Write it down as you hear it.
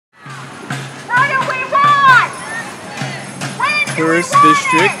tourist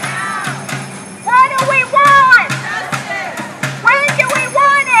district. What do we want? Justice. When do we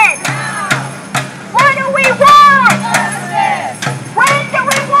want it? Now. What do we want? Justice. When do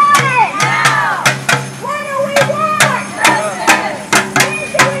we want it? Now. What do we want? Justice. When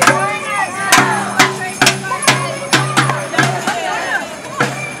do we want it? Now.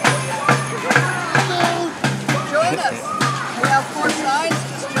 Join us. We have 4 signs.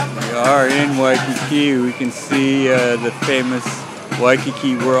 Just jump in. We are in Waikiki. We can see the famous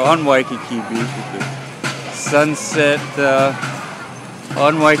Waikiki. We're on Waikiki Beach with the sunset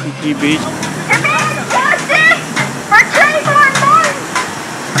on Waikiki Beach. Demand justice for Trayvon Martin.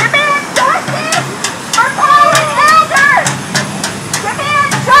 Demand justice for Kollin Elderts.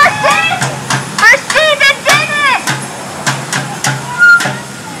 Demand justice for Stephan Dinnan.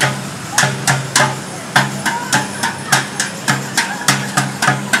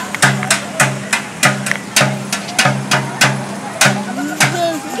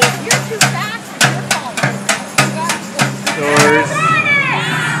 You're too fast. Doors.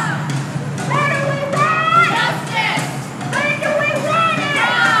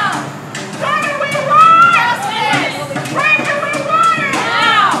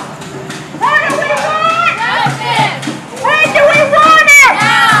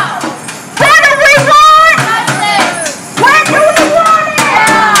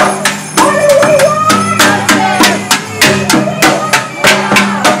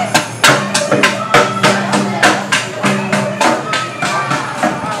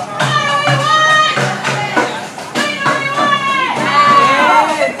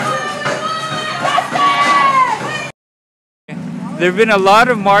 There have been a lot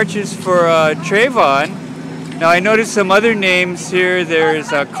of marches for Trayvon. Now I noticed some other names here. There's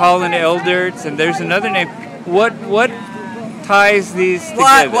Kollin Elderts, and there's another name. What ties these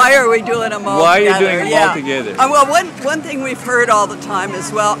together? Why are we doing them all Why together? are you doing them all together? Well, one thing we've heard all the time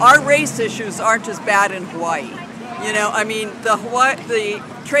is, well, our race issues aren't as bad in Hawaii. You know, I mean, the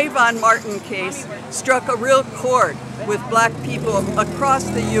Trayvon Martin case struck a real chord with black people across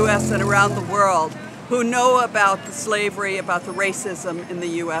the U.S. and around the world who know about the slavery, about the racism in the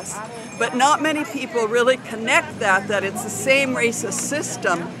U.S. But not many people really connect that it's the same racist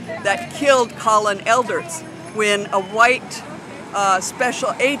system that killed Kollin Elderts when a white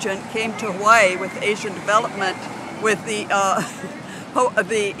special agent came to Hawaii with Asian development, with the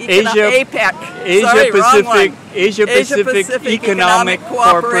Asia Pacific Economic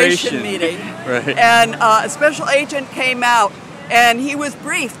Cooperation meeting. Right. And a special agent came out, and he was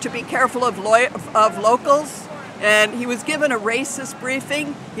briefed to be careful of locals, and he was given a racist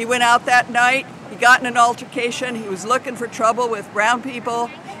briefing. He went out that night, he got in an altercation, he was looking for trouble with brown people,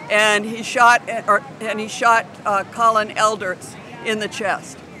 and he shot Kollin Elderts in the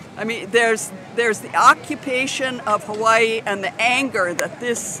chest. I mean, there's the occupation of Hawaii and the anger that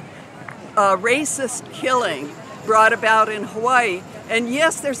this racist killing brought about in Hawaii. And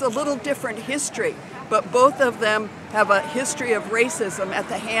yes, there's a little different history, but both of them have a history of racism at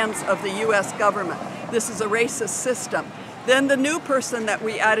the hands of the U.S. government. This is a racist system. Then the new person that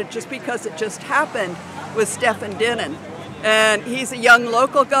we added, just because it just happened, was Stephan Dinnan. And he's a young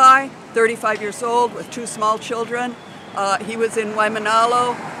local guy, 35 years old, with 2 small children. He was in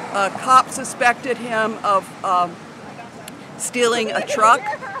Waimanalo. Cops suspected him of stealing a truck,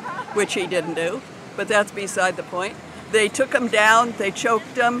 which he didn't do, but that's beside the point. They took him down, they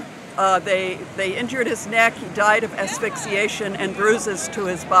choked him, they injured his neck, he died of asphyxiation and bruises to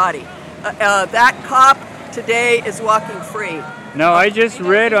his body. That cop today is walking free. Now I just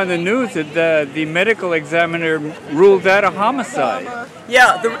read on the news that the medical examiner ruled that a homicide.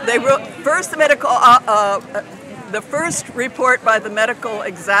 Yeah, the first report by the medical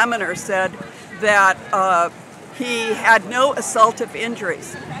examiner said that he had no assaultive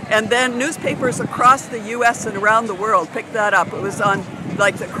injuries. And then newspapers across the U.S. and around the world picked that up. It was on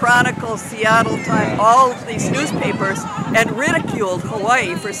like the Chronicle, Seattle Times, all these newspapers, and ridiculed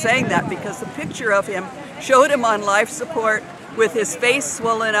Hawaii for saying that, because the picture of him showed him on life support with his face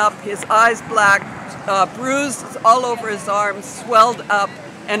swollen up, his eyes black, bruises all over his arms, swelled up,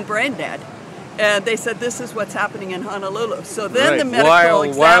 and brain dead. And they said, this is what's happening in Honolulu. So then the medical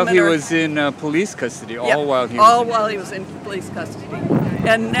examiner... While he was in police custody, while he was in police custody.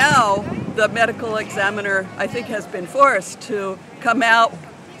 And now the medical examiner, I think, has been forced to come out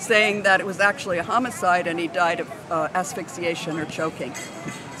saying that it was actually a homicide and he died of asphyxiation or choking.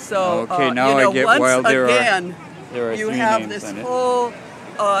 So, okay, now you know, I get once why there again, are you 3 have names this on it. whole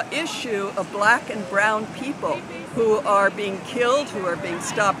issue of black and brown people who are being killed, who are being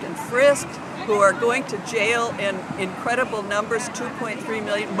stopped and frisked, who are going to jail in incredible numbers, 2.3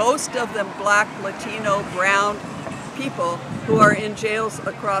 million, most of them black, Latino, brown, people who are in jails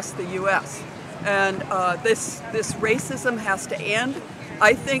across the U.S. And this racism has to end.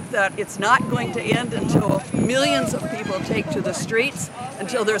 I think that it's not going to end until millions of people take to the streets,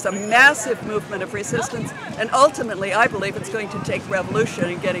 until there's a massive movement of resistance, and ultimately I believe it's going to take revolution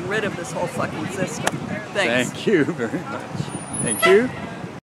in getting rid of this whole fucking system. Thanks. Thank you very much. Thank you.